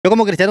Yo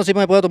como cristiano sí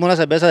me puedo tomar una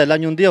cerveza del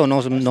año un día o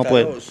no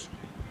puedo.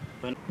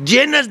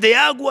 Llenas de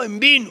agua en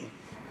vino.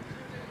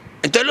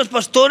 Entonces los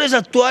pastores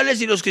actuales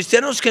y los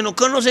cristianos que no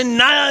conocen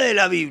nada de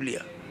la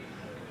Biblia,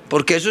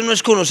 porque eso no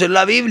es conocer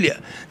la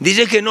Biblia,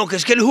 dice que no, que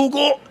es que el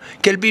jugo,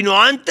 que el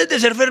vino antes de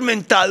ser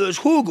fermentado es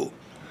jugo.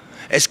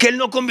 Es que él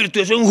no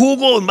convirtió eso en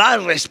jugo,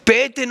 más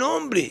respeten,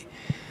 hombre.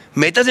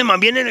 Métase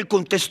más bien en el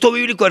contexto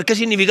bíblico a ver qué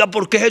significa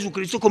por qué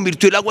Jesucristo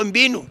convirtió el agua en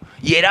vino.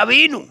 Y era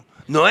vino,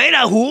 no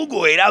era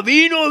jugo, era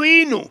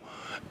vino.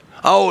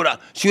 Ahora,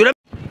 si hubiera...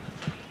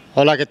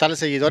 Hola, ¿qué tal,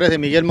 seguidores de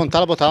Miguel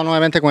Montalvo? Estamos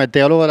nuevamente con el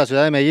teólogo de la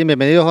ciudad de Medellín.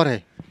 Bienvenido,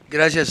 Jorge.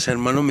 Gracias,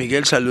 hermano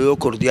Miguel. Saludo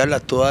cordial a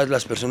todas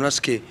las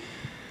personas que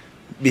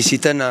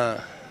visitan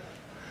a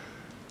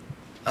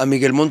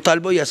Miguel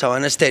Montalvo y a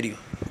Sabana Estéreo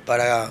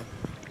para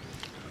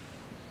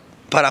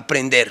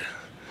aprender.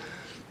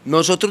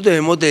 Nosotros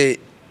debemos de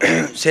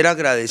ser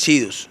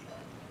agradecidos.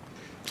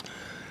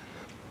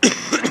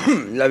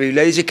 La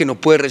Biblia dice que no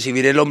puede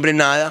recibir el hombre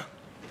nada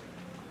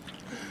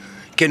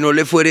que no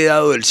le fuere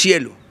dado del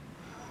cielo,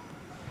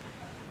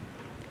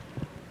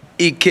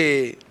 y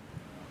que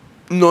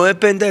no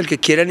depende del que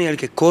quiera ni del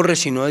que corre,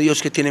 sino de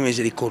Dios que tiene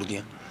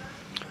misericordia.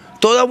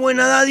 Toda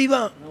buena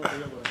dádiva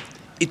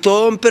y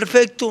todo don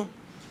perfecto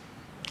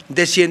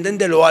descienden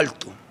de lo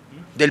alto,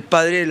 del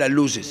Padre de las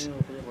luces,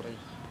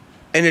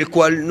 en el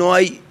cual no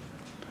hay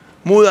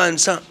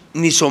mudanza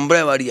ni sombra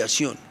de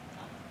variación.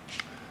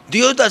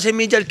 Dios da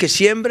semilla al que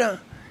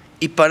siembra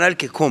y pan al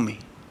que come.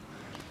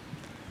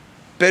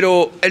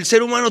 Pero el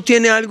ser humano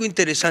tiene algo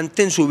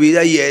interesante en su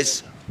vida y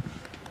es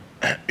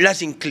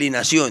las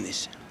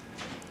inclinaciones.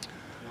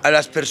 A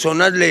las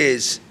personas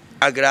les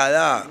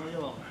agrada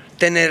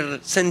tener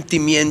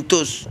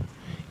sentimientos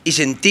y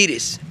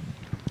sentires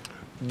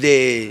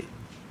de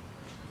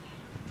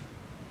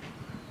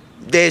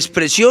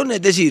expresión,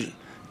 es decir,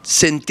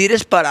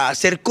 sentires para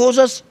hacer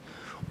cosas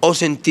o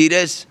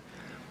sentires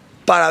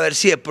para ver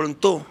si de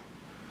pronto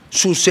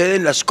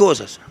suceden las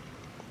cosas.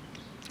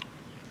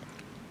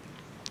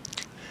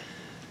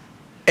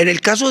 En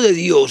el caso de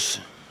Dios,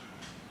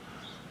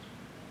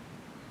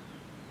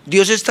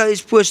 Dios está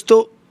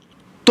dispuesto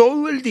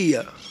todo el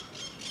día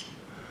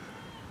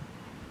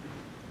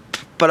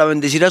para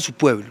bendecir a su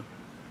pueblo.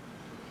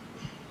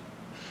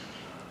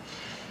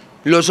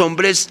 Los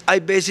hombres hay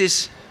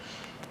veces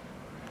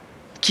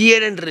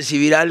quieren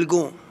recibir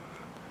algo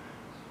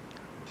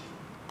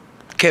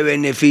que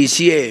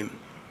beneficie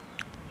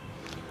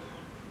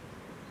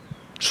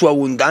su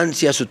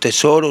abundancia, su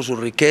tesoro, su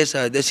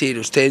riqueza. Es decir,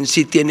 usted en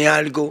sí tiene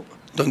algo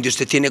donde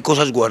usted tiene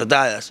cosas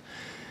guardadas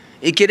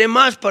y quiere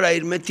más para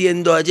ir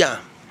metiendo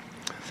allá.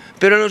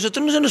 Pero a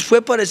nosotros no se nos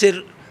puede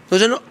parecer,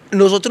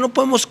 nosotros no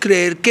podemos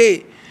creer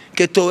que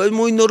todo es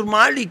muy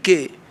normal y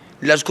que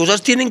las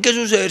cosas tienen que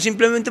suceder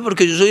simplemente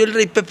porque yo soy el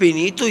rey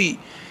Pepinito y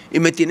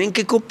me tienen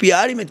que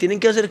copiar y me tienen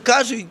que hacer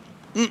caso y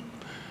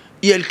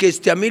el que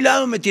esté a mi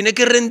lado me tiene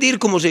que rendir,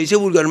 como se dice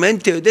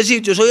vulgarmente. Es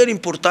decir, yo soy el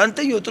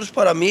importante y otros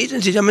para mí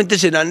sencillamente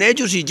serán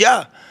ellos y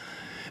ya.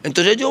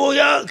 Entonces yo voy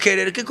a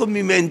querer que con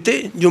mi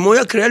mente, yo me voy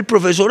a crear el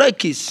profesor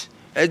X,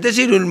 es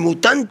decir, el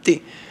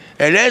mutante,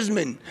 el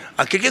X-Men,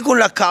 aquel que con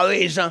la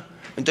cabeza,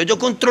 entonces yo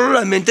controlo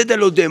las mentes de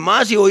los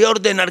demás y voy a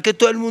ordenar que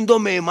todo el mundo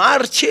me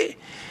marche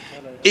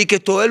y que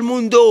todo el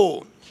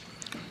mundo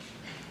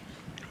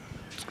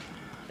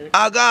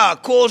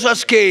haga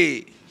cosas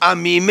que a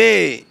mí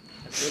me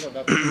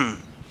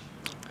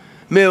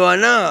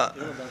van a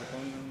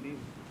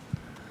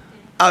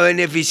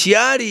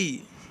beneficiar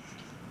y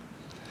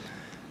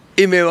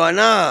me van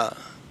a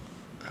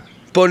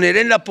poner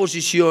en la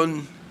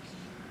posición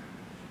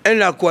en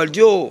la cual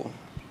yo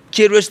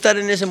quiero estar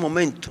en ese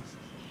momento.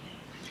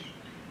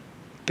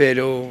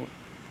 Pero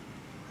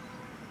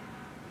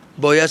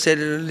voy a ser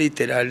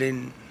literal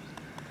en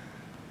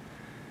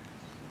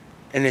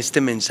este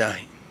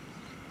mensaje.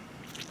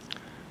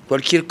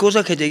 Cualquier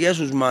cosa que llegue a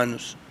sus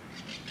manos,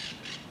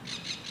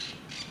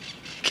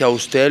 que a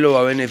usted lo va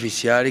a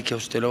beneficiar y que a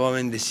usted lo va a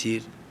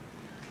bendecir,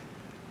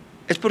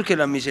 es porque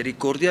la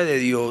misericordia de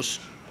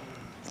Dios,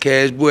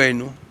 que es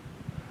bueno,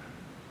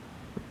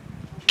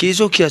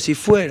 quiso que así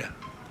fuera.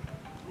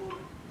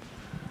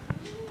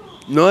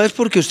 No es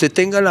porque usted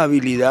tenga la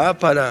habilidad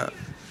para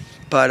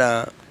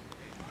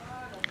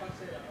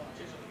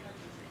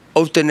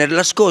obtener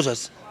las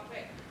cosas,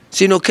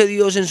 sino que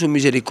Dios en su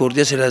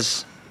misericordia se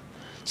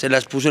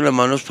las puso en las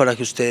manos para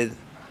que usted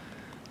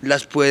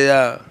las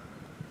pueda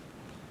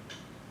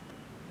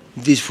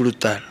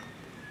disfrutar.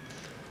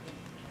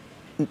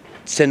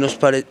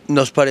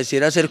 Nos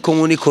pareciera ser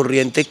común y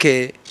corriente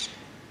que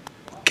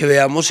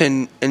veamos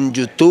en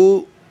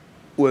YouTube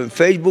o en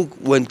Facebook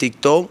o en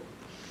TikTok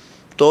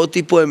todo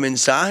tipo de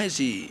mensajes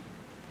y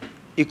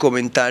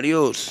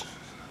comentarios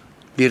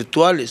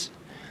virtuales.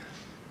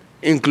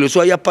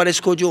 Incluso ahí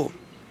aparezco yo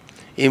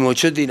y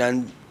muchos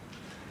dirán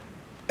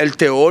el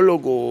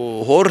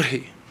teólogo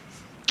Jorge,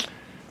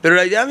 pero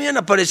la idea mía en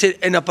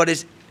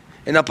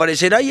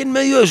aparecer ahí en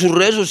medio de sus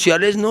redes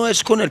sociales no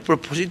es con el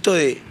propósito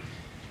de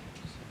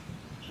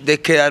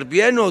quedar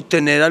bien o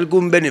tener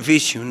algún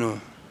beneficio, no.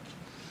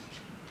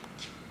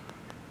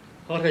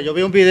 Jorge, yo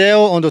vi un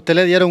video donde usted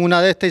le dieron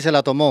una de estas y se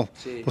la tomó.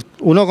 Sí.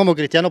 Uno como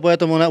cristiano puede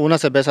tomar una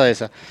cerveza de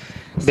esa.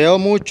 Veo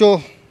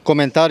muchos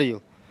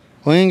comentarios.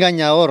 Un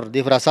engañador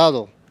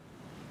disfrazado.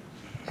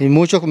 Y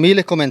muchos, miles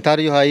de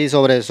comentarios ahí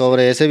sobre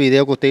ese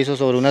video que usted hizo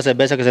sobre una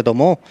cerveza que se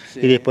tomó.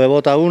 Sí. Y después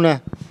bota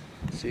una.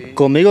 Sí.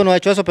 Conmigo no ha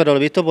hecho eso, pero he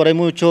visto por ahí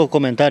muchos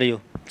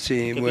comentarios. Sí,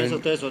 ¿Qué bueno. piensa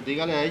usted de eso?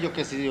 Dígale a ellos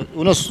que si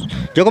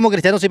yo como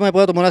cristiano sí me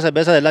puedo tomar una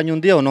cerveza del año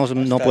un día o no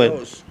Hasta puedo.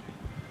 2.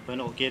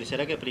 Bueno,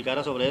 quisiera que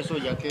explicara sobre eso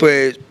ya que...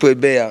 Pues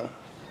vea,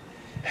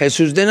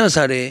 Jesús de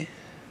Nazaret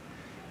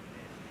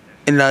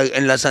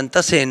en la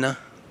Santa Cena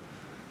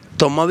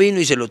toma vino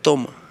y se lo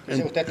toma.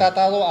 Dice, usted está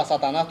atado a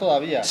Satanás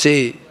todavía.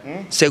 Sí,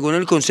 según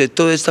el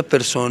concepto de esta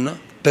persona,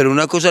 pero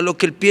una cosa es lo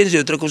que él piensa y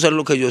otra cosa es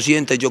lo que yo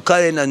sienta. Yo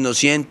cadenas no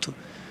siento,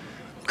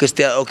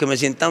 o que me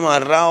sienta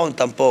amarrado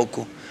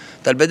tampoco.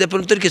 Tal vez de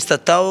pronto el que está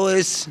atado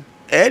es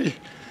él,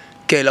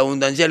 que la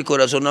abundancia del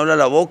corazón habla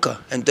la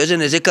boca. Entonces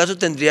en ese caso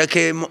tendría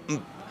que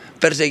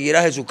perseguir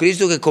a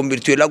Jesucristo que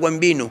convirtió el agua en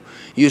vino.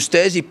 Y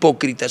ustedes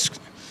hipócritas,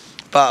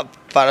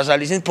 para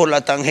salirse por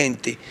la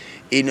tangente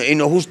y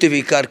no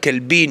justificar que el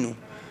vino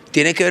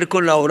tiene que ver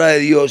con la obra de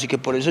Dios y que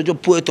por eso yo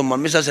pude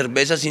tomarme esa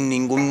cerveza sin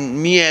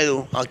ningún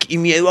miedo. ¿Y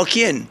miedo a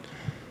quién?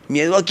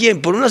 ¿Miedo a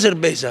quién? Por una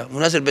cerveza.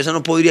 Una cerveza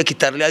no podría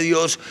quitarle a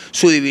Dios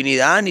su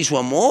divinidad, ni su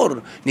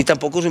amor, ni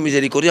tampoco su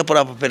misericordia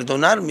para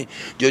perdonarme.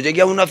 Yo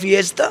llegué a una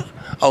fiesta,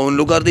 a un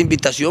lugar de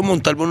invitación,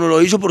 Montalvo no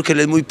lo hizo porque él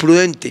es muy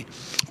prudente.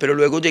 Pero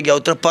luego llegué a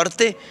otra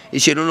parte,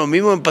 hicieron lo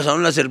mismo, me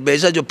pasaron la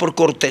cerveza, yo por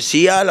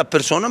cortesía a la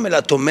persona me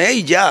la tomé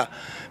y ya.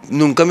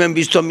 Nunca me han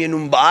visto a mí en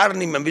un bar,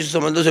 ni me han visto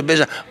tomando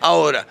cerveza.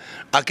 Ahora,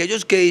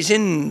 aquellos que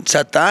dicen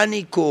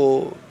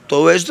satánico,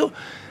 todo esto,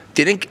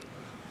 tienen que...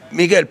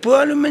 Miguel, ¿puedo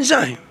darle un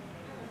mensaje?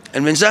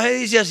 El mensaje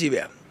dice así,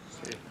 vea.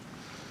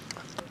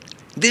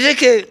 Dice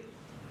que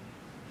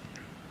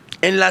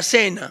en la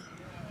cena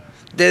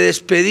de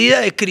despedida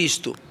de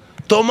Cristo,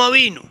 toma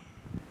vino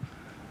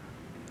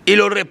y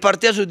lo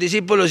reparte a sus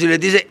discípulos y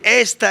les dice,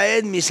 esta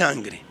es mi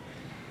sangre.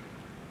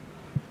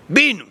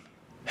 Vino.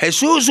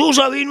 Jesús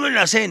usa vino en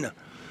la cena.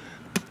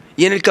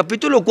 Y en el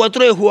capítulo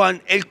 4 de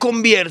Juan, él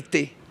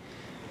convierte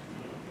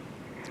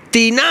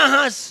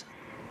tinajas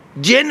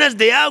llenas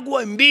de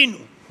agua en vino.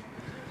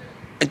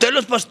 Entonces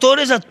los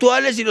pastores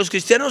actuales y los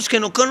cristianos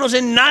que no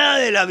conocen nada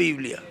de la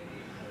Biblia,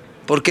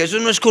 porque eso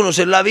no es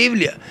conocer la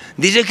Biblia,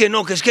 dice que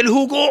no, que es que el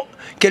jugo,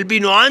 que el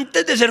vino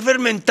antes de ser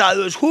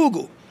fermentado es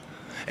jugo.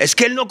 Es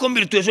que él no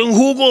convirtió eso en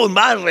jugo,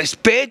 más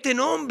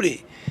respeten,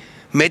 hombre.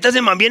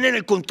 Métase más bien en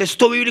el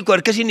contexto bíblico a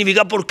ver qué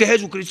significa por qué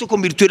Jesucristo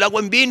convirtió el agua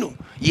en vino.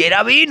 Y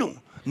era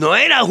vino, no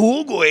era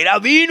jugo, era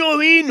vino,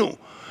 vino.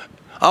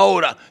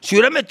 Ahora, si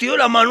hubiera metido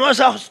la mano a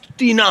esas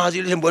tinajas y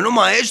le dicen, bueno,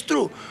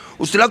 maestro,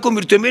 usted la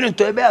convirtió en vino,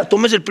 entonces vea,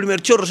 tómese el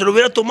primer chorro, ¿se lo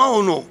hubiera tomado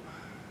o no?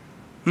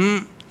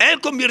 Él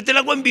convierte el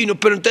agua en vino,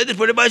 pero entonces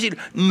después le va a decir,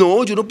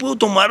 no, yo no puedo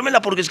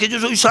tomármela porque es que yo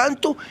soy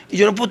santo y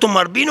yo no puedo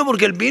tomar vino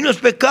porque el vino es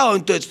pecado.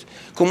 Entonces,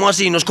 ¿cómo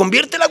así? Nos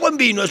convierte el agua en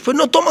vino, después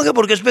no toma que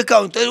porque es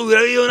pecado. Entonces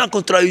hubiera habido una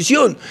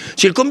contradicción.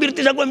 Si él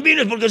convierte ese agua en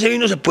vino es porque ese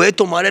vino se puede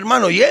tomar,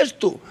 hermano. Y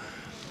esto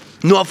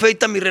no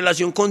afecta mi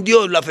relación con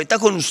Dios, la afecta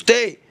con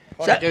usted.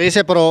 O sea, que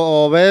dice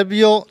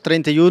Proverbios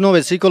 31,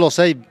 versículo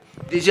 6.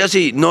 Dice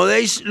así, no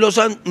deis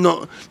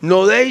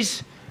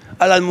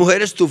a las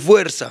mujeres tu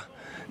fuerza,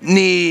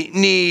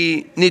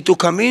 ni tu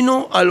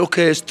camino a lo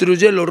que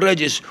destruye los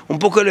reyes. Un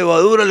poco de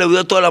levadura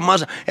leuda toda la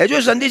masa. Ellos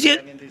están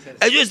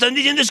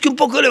diciendo es que un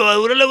poco de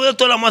levadura leuda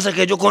toda la masa,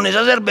 que yo con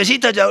esa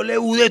cervecita ya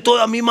leude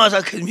toda mi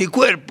masa, que es mi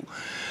cuerpo.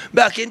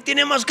 Vea, ¿quién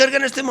tiene más carga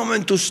en este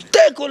momento?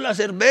 Usted con la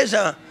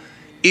cerveza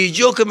y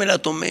yo que me la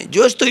tomé.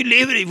 Yo estoy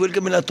libre y fue el que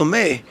me la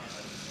tomé.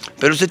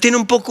 Pero usted tiene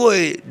un poco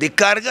de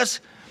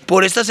cargas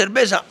por esta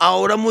cerveza.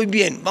 Ahora muy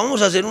bien,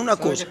 vamos a hacer una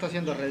cosa. ¿Qué está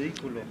haciendo?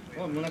 Ridículo.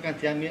 Una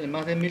cantidad,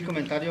 más de 1000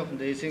 comentarios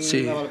donde dicen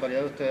Sí. una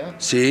barbaridad de usted. ¿Eh?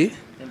 Sí.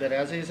 En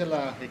verdad se dice en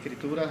las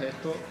escrituras,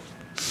 esto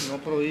no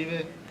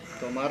prohíbe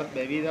tomar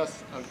bebidas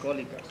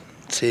alcohólicas.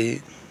 Sí.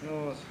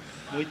 No,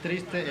 muy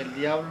triste, el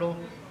diablo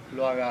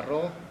lo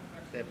agarró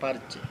de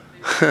parche.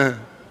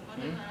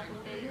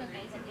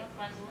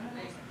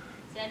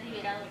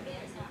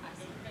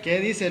 ¿Qué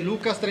dice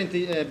Lucas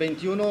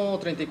 21,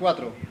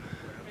 34?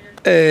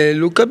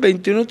 Lucas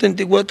 21,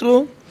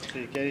 34.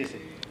 Sí, ¿qué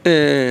dice?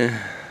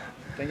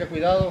 Tenga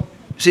cuidado.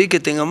 Sí, que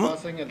tengamos.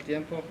 Pasen el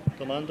tiempo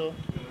tomando.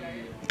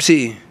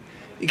 Sí,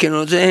 y que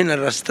no se dejen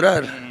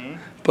arrastrar.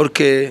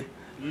 Porque.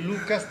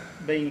 Lucas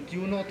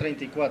 21,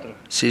 34.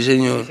 Sí,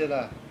 señor. Dice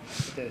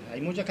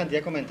hay mucha cantidad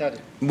de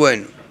comentarios.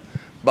 Bueno,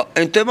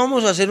 entonces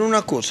vamos a hacer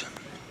una cosa.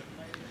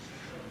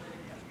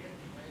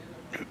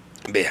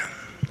 Vea.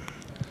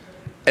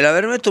 El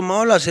haberme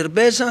tomado la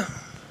cerveza.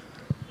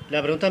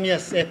 La pregunta mía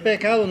es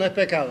pecado o no es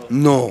pecado?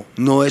 No,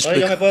 no es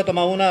pecado. Yo me puedo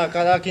tomar una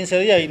cada 15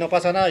 días y no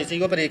pasa nada y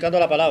sigo predicando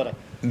la palabra.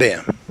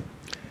 Vea.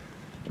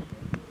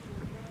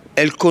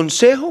 El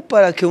consejo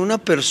para que una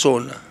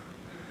persona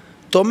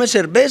tome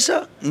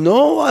cerveza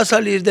no va a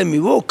salir de mi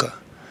boca.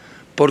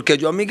 Porque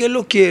yo a Miguel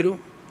lo quiero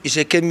y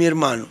sé que es mi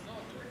hermano.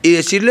 Y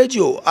decirle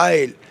yo a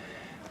él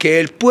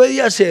que él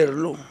puede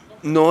hacerlo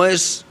no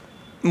es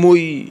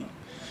muy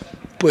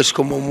pues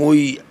como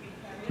muy...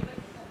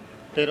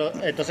 Pero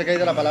entonces, ¿qué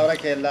dice la palabra?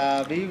 Que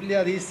la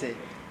Biblia dice,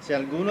 si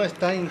alguno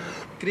está en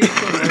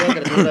Cristo, nueva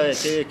criatura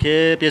es.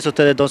 ¿Qué piensa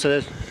usted entonces de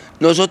eso?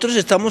 Nosotros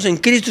estamos en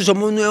Cristo y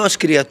somos nuevas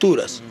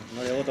criaturas.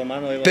 No debo tomar,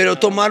 no debo Pero nada.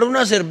 tomar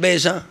una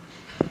cerveza,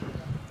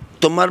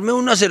 tomarme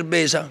una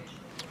cerveza,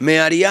 me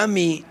haría a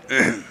mí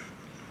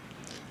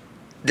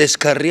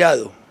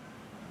descarriado.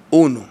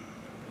 1,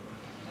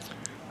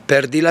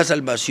 perdí la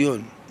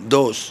salvación.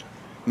 2,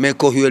 me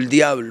cogió el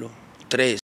diablo. 3,